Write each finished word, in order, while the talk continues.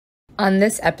On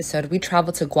this episode, we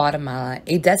travel to Guatemala,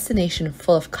 a destination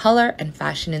full of color and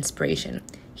fashion inspiration.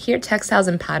 Here, textiles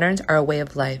and patterns are a way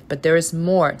of life, but there is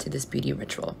more to this beauty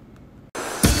ritual.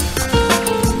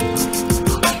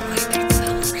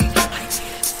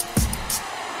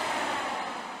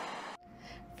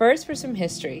 First, for some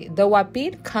history, the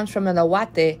Huipil comes from the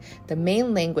Nahuatl, the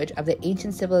main language of the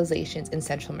ancient civilizations in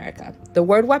Central America. The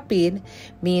word Huipil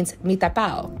means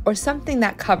mitapao, or something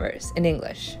that covers in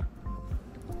English.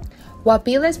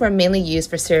 Huipiles were mainly used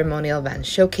for ceremonial events,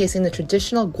 showcasing the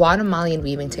traditional Guatemalan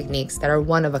weaving techniques that are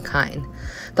one of a kind.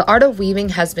 The art of weaving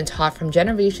has been taught from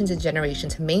generation to generation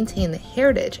to maintain the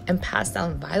heritage and pass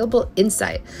down valuable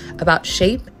insight about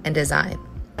shape and design.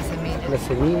 Las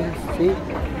semillas, sí.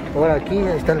 Ahora aquí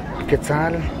está el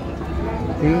quetzal,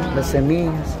 sí, las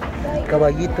semillas,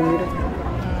 caballito, mira.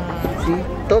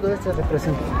 Sí, todo esto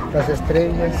representa las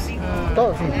estrellas,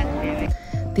 todo, sí.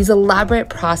 These elaborate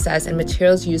process and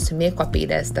materials used to make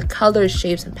huipiles, the colors,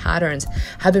 shapes, and patterns,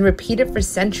 have been repeated for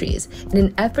centuries in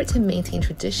an effort to maintain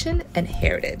tradition and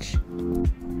heritage.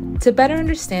 To better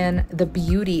understand the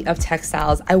beauty of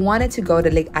textiles, I wanted to go to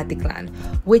Lake Atitlan,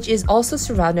 which is also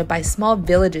surrounded by small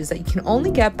villages that you can only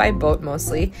get by boat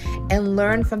mostly, and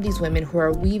learn from these women who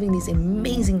are weaving these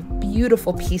amazing,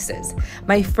 beautiful pieces.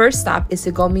 My first stop is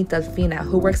to go meet Delfina,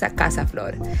 who works at Casa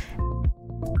Flor.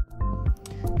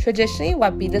 Traditionally,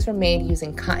 huipiles were made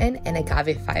using cotton and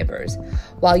agave fibers,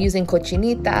 while using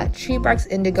cochinita, tree barks,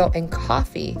 indigo, and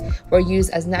coffee were used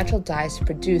as natural dyes to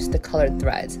produce the colored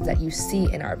threads that you see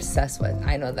and are obsessed with.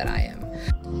 I know that I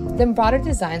am. The embroidered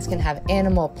designs can have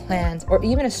animal, plants, or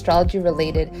even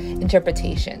astrology-related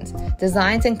interpretations.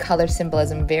 Designs and color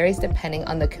symbolism varies depending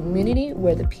on the community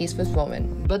where the piece was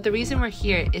woven. But the reason we're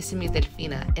here is to meet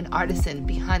Delfina, an artisan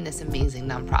behind this amazing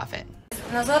nonprofit.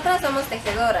 Nosotras somos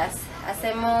tejedoras,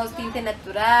 hacemos tinte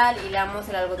natural, hilamos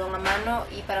el algodón a mano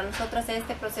y para nosotras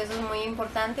este proceso es muy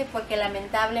importante porque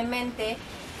lamentablemente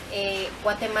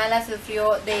Guatemala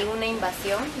sufrió de una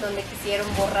invasión donde quisieron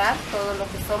borrar todo lo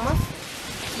que somos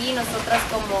y nosotras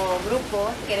como grupo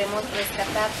queremos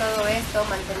rescatar todo esto,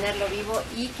 mantenerlo vivo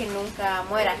y que nunca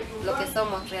muera lo que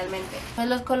somos realmente. Pues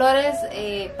los colores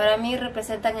para mí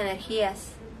representan energías.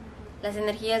 Las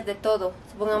energías de todo.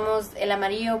 Supongamos el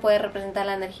amarillo puede representar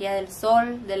la energía del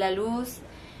sol, de la luz,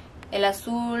 el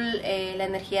azul, la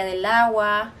energía del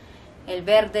agua, el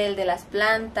verde, el de las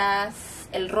plantas,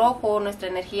 el rojo, nuestra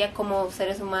energía como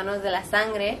seres humanos de la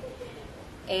sangre,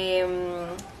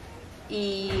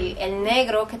 y el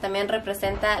negro que también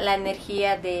representa la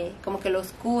energía de como que lo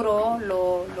oscuro,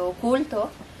 lo oculto.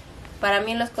 Para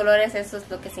mí los colores eso es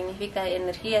lo que significa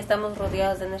energía, estamos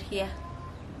rodeados de energía.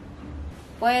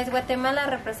 Pues Guatemala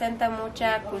representa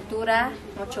mucha cultura,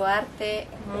 mucho arte,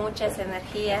 muchas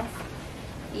energías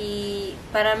y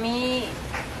para mí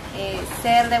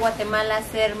ser de Guatemala,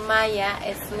 ser maya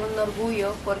es un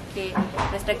orgullo porque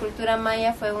nuestra cultura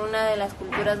maya fue una de las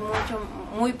culturas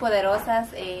muy poderosas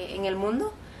en el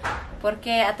mundo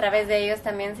porque a través de ellos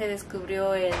también se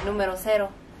descubrió el número 0.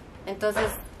 Entonces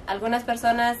algunas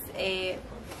personas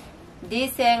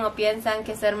dicen o piensan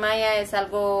que ser maya es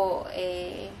algo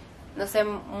no sé,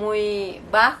 muy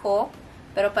bajo,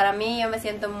 pero para mí yo me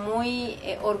siento muy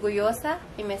orgullosa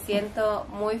y me siento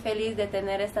muy feliz de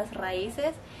tener estas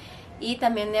raíces y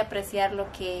también de apreciar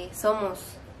lo que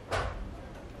somos.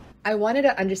 I wanted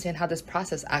to understand how this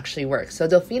process actually works, so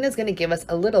Delfina is going to give us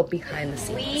a little behind the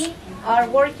scenes. We are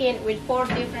working with 4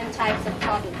 different types of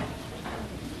cotton.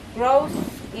 Grows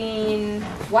in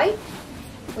white,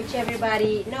 which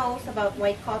everybody knows about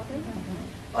white cotton.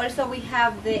 Also we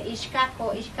have the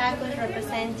Ixcaco. Ixcaco is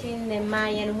representing the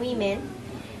Mayan women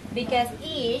because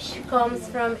Ish comes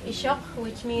from Ixoc,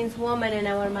 which means woman in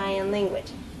our Mayan language.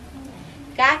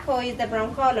 Caco is the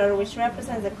brown color, which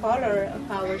represents the color of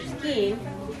our skin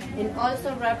and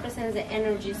also represents the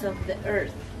energies of the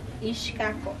earth.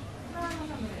 Ixcaco.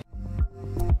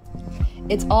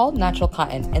 It's all natural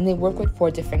cotton and they work with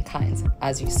 4 different kinds,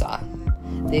 as you saw.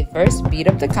 They first beat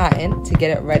up the cotton to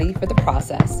get it ready for the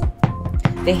process.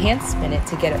 They hand spin it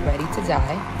to get it ready to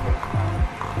dye.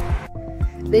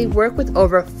 They work with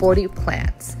over 40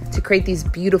 plants to create these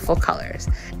beautiful colors.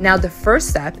 Now the first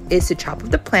step is to chop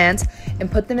up the plants and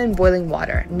put them in boiling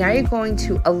water. Now you're going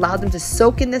to allow them to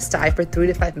soak in this dye for 3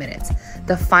 to 5 minutes.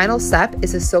 The final step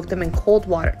is to soak them in cold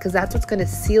water because that's what's going to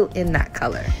seal in that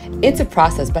color. It's a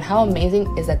process, but how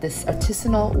amazing is that this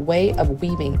artisanal way of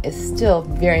weaving is still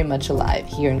very much alive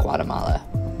here in Guatemala.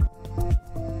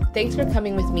 Thanks for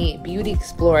coming with me, beauty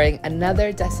exploring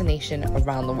another destination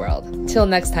around the world. Till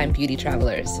next time, beauty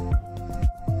travelers.